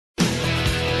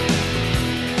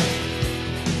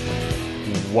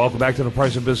Welcome back to The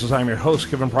Price of Business. I'm your host,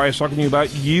 Kevin Price, talking to you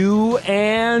about you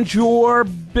and your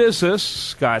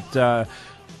business. Got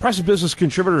Price of Business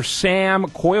contributor Sam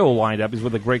Coyl lined up. He's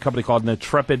with a great company called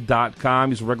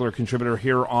Intrepid.com. He's a regular contributor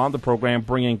here on the program,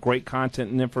 bringing great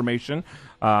content and information.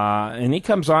 And he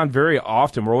comes on very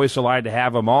often. We're always delighted to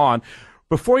have him on.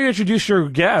 Before you introduce your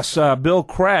guest, Bill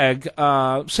Craig,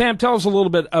 Sam, tell us a little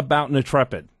bit about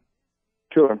Intrepid.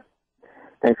 Sure.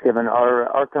 Thanks, Kevin.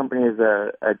 Our company is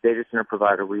a data center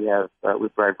provider. We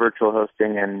provide virtual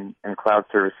hosting and cloud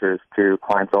services to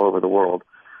clients all over the world.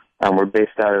 We're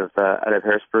based out of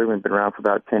Harrisburg. We've been around for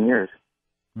about 10 years.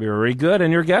 Very good.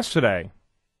 And your guest today?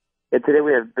 Yeah, today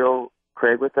we have Bill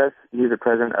Craig with us. He's the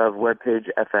president of WebPage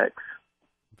FX.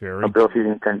 Very Bill, if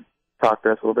you can talk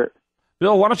to us a little bit.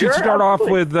 Bill, why don't you start off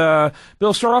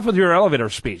with your elevator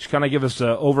speech. Kind of give us an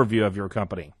overview of your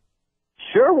company.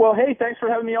 Sure. Well, hey, thanks for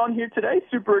having me on here today.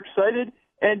 Super excited.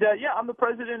 And, I'm the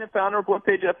president and founder of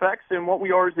WebPage FX, and what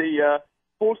we are is a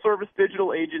full-service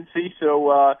digital agency.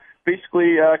 So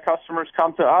basically, customers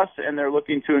come to us, and they're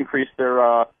looking to increase their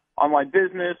online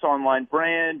business, online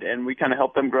brand, and we kind of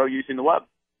help them grow using the web.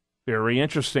 Very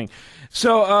interesting.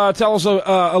 So tell us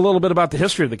a little bit about the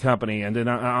history of the company, and then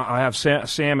I'll have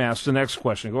Sam ask the next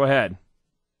question. Go ahead.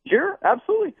 Sure,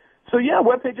 absolutely. So,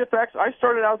 WebPage FX, I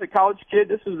started out as a college kid.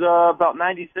 This was about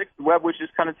 96. The web was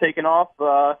just kind of taking off,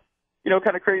 kind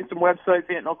of creating some websites.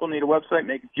 Aunt and uncle need a website,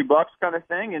 make a few bucks kind of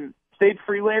thing, and stayed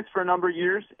freelance for a number of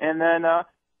years. And then,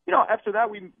 after that,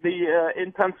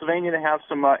 in Pennsylvania, they have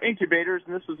some incubators,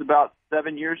 and this was about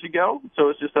 7 years ago. So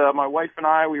it's just my wife and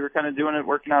I, we were kind of doing it,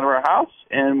 working out of our house,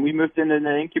 and we moved into an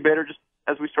incubator just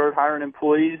as we started hiring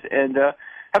employees. And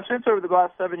have since, over the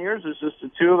last 7 years, there's just the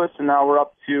two of us, and now we're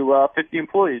up to 50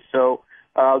 employees. So,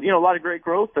 a lot of great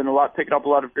growth and picking up a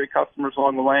lot of great customers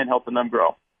along the way and helping them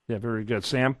grow. Yeah, very good.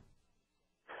 Sam?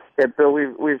 Yeah, Bill,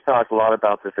 we've talked a lot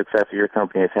about the success that your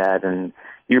company has had, and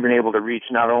you've been able to reach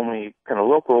not only kind of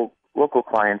local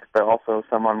clients, but also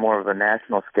some on more of a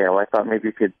national scale. I thought maybe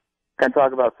you could kind of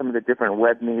talk about some of the different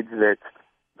web needs that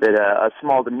a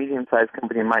small to medium-sized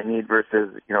company might need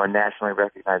versus, a nationally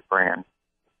recognized brand.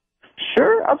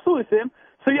 Sure, absolutely, Sam.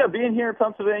 So, being here in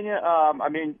Pennsylvania,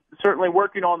 certainly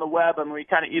working on the web, we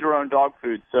kind of eat our own dog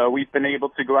food. So we've been able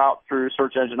to go out through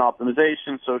search engine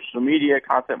optimization, social media,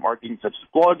 content marketing, such as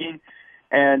blogging,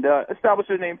 and establish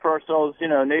a name for ourselves,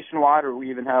 nationwide, or we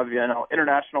even have,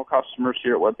 international customers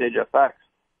here at WebPage FX.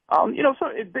 So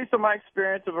based on my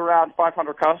experience of around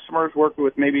 500 customers, working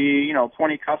with maybe,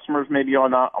 20 customers, maybe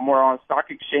on a stock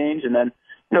exchange, and then,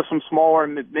 some smaller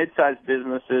and mid-sized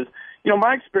businesses.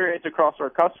 My experience across our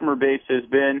customer base has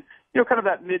been, kind of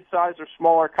that mid-sized or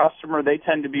smaller customer. They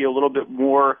tend to be a little bit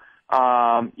more,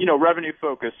 revenue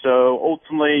focused. So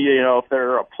ultimately, if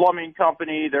they're a plumbing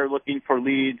company, they're looking for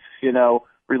leads,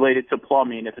 related to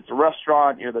plumbing. If it's a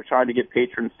restaurant, they're trying to get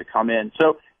patrons to come in.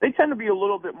 So they tend to be a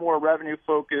little bit more revenue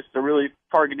focused. They're really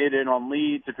targeted in on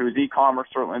leads. If it was e-commerce,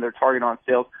 certainly they're targeted on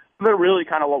sales. They're really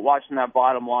kind of watching that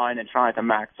bottom line and trying to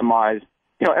maximize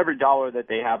every dollar that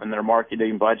they have in their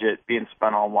marketing budget being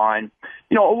spent online.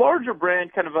 A larger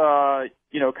brand kind of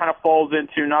falls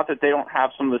into, not that they don't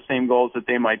have some of the same goals that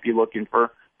they might be looking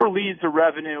for leads or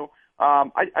revenue.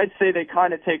 I'd say they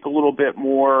kind of take a little bit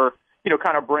more,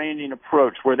 kind of branding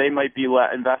approach where they might be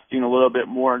investing a little bit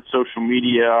more in social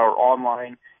media or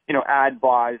online, ad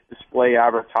buys, display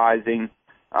advertising,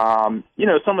 some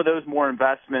of those more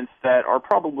investments that are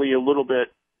probably a little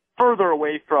bit further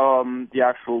away from the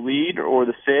actual lead or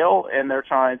the sale, and they're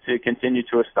trying to continue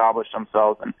to establish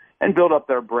themselves and build up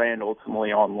their brand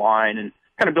ultimately online and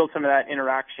kind of build some of that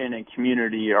interaction and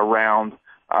community around,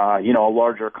 a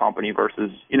larger company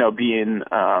versus, being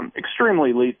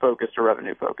extremely lead focused or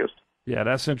revenue focused. Yeah,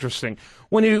 that's interesting.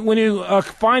 When you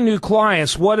find new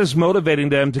clients, what is motivating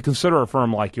them to consider a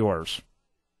firm like yours?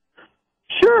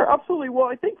 Sure, absolutely. Well,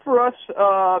 I think for us,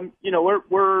 we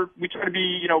try to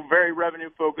be, very revenue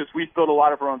focused. We've built a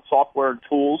lot of our own software and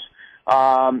tools. We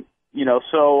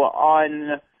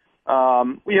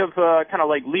have kind of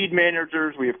like lead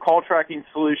managers. We have call tracking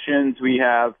solutions. We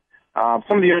have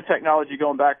some of the other technology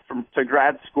going back to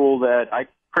grad school that I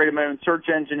created my own search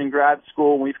engine in grad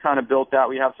school. We've kind of built that.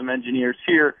 We have some engineers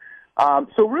here.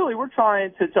 So really, we're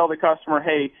trying to tell the customer,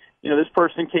 hey, this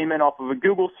person came in off of a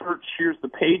Google search. Here's the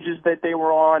pages that they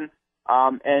were on.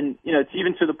 It's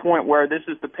even to the point where this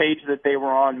is the page that they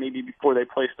were on maybe before they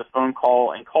placed a phone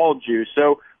call and called you.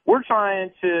 So we're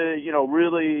trying to,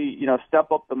 really,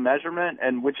 step up the measurement,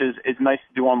 and which is nice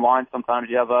to do online. Sometimes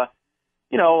you have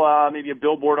maybe a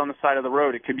billboard on the side of the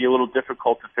road. It could be a little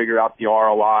difficult to figure out the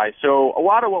ROI. So a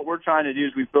lot of what we're trying to do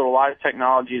is we've built a lot of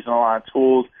technologies and a lot of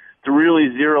tools to really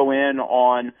zero in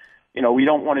on we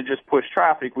don't want to just push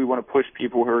traffic. We want to push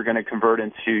people who are going to convert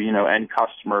into, end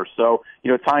customers. So,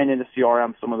 tying into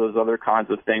CRM, some of those other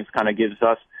kinds of things kind of gives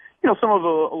us, some of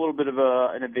a little bit of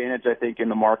an advantage, I think, in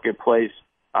the marketplace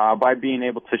by being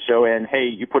able to show hey,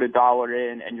 you put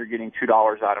 $1 in and you're getting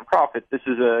 $2 out in profit. This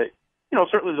is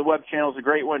certainly the web channel is a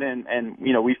great one, and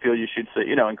we feel you should,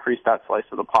 increase that slice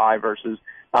of the pie versus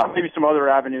maybe some other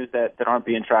avenues that aren't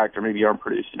being tracked or maybe aren't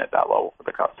producing at that level for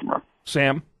the customer.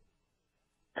 Sam?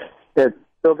 Yeah,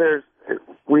 so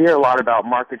we hear a lot about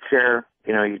market share.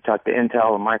 You talk to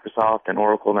Intel and Microsoft and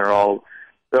Oracle, and they're all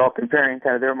comparing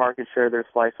kind of their market share, their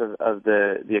slice of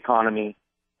the economy.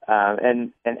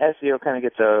 And SEO kind of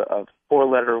gets a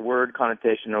four-letter word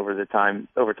connotation over time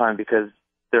because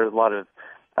there's a lot of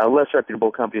less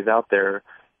reputable companies out there.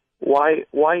 Why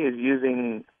is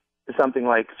using something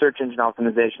like search engine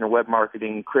optimization or web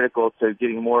marketing critical to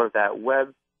getting more of that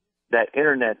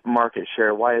internet market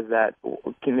share? Why is that?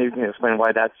 Can you explain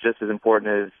why that's just as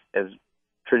important as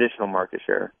traditional market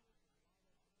share?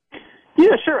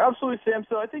 Yeah, sure, absolutely, Sam.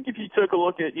 So I think if you took a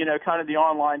look at, kind of the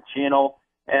online channel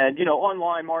and,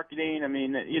 online marketing, I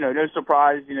mean, no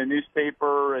surprise,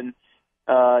 newspaper and,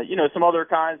 some other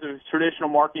kinds of traditional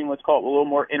marketing, let's call it a little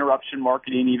more interruption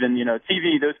marketing, even,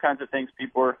 TV, those kinds of things.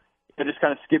 People are just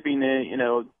kind of skipping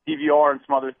the, DVR and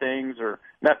some other things or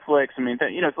Netflix. I mean,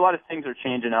 a lot of things are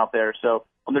changing out there. So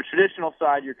on the traditional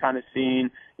side, you're kind of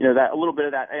seeing, that a little bit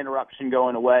of that interruption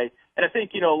going away. And I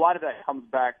think, a lot of that comes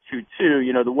back to,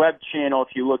 too, the web channel, if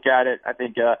you look at it, I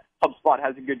think HubSpot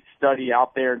has a good study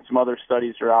out there and some other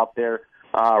studies are out there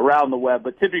around the web.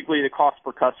 But typically the cost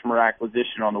per customer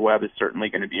acquisition on the web is certainly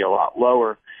going to be a lot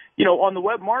lower. On the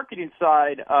web marketing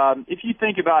side, if you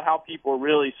think about how people are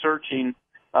really searching,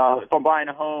 if I'm buying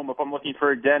a home, if I'm looking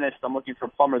for a dentist, I'm looking for a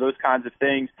plumber, those kinds of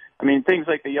things. I mean, things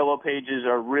like the yellow pages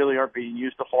aren't being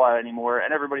used a whole lot anymore,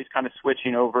 and everybody's kind of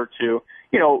switching over to,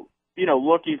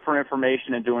 looking for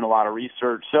information and doing a lot of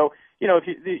research. So,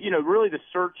 if really the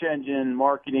search engine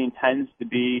marketing tends to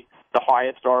be the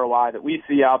highest ROI that we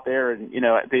see out there, and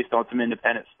based on some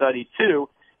independent study too.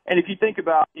 And if you think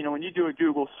about, when you do a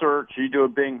Google search or you do a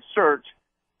Bing search,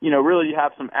 really you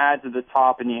have some ads at the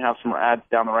top and you have some ads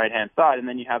down the right-hand side, and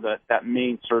then you have that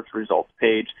main search results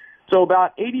page. So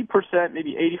about 80%,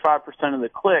 maybe 85% of the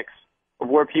clicks of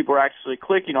where people are actually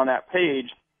clicking on that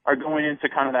page are going into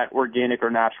kind of that organic or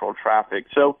natural traffic.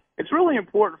 So it's really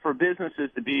important for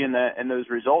businesses to be in those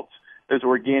results, those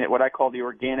organic, what I call the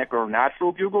organic or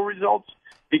natural Google results,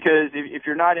 because if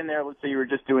you're not in there, let's say you were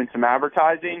just doing some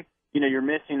advertising, you're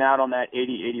missing out on that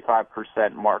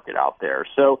 85% market out there.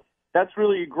 So that's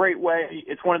really a great way.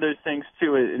 It's one of those things,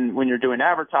 too, and when you're doing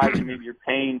advertising, maybe you're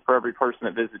paying for every person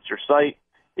that visits your site.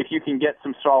 If you can get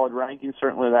some solid ranking,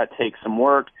 certainly that takes some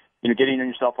work. Getting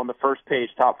yourself on the first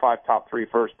page, top 5, top 3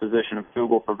 first position of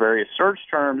Google for various search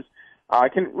terms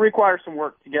can require some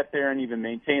work to get there and even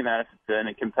maintain that if it's in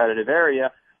a competitive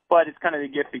area. But it's kind of the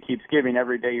gift that keeps giving.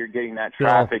 Every day you're getting that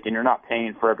traffic, and you're not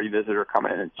paying for every visitor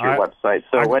coming into your website.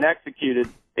 So when executed,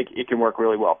 it can work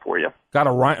really well for you.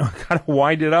 Gotta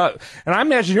wind it up. And I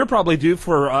imagine you're probably due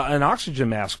for an oxygen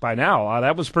mask by now.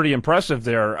 That was pretty impressive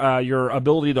there, your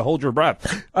ability to hold your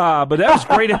breath. But that was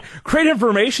great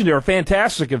information there,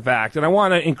 fantastic, in fact. And I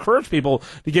want to encourage people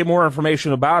to get more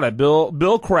information about it.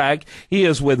 Bill Craig, he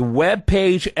is with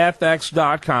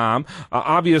webpagefx.com,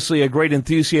 obviously a great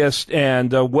enthusiast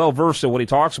and well-versed at what he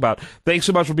talks about. Thanks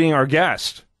so much for being our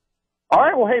guest. All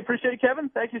right. Well, hey, appreciate it, Kevin.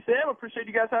 Thank you, Sam. Appreciate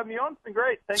you guys having me on. It's been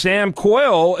great. Thank Sam you.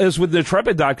 Coyl is with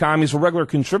Intrepid.com. He's a regular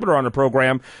contributor on the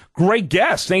program. Great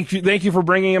guest. Thank you for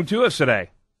bringing him to us today.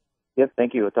 Yep,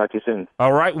 thank you. We'll talk to you soon.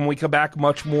 All right. When we come back,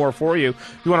 much more for you.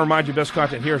 We want to remind you, best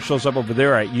content here shows up over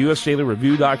there at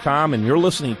usdailyreview.com, and you're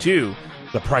listening to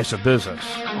The Price of Business.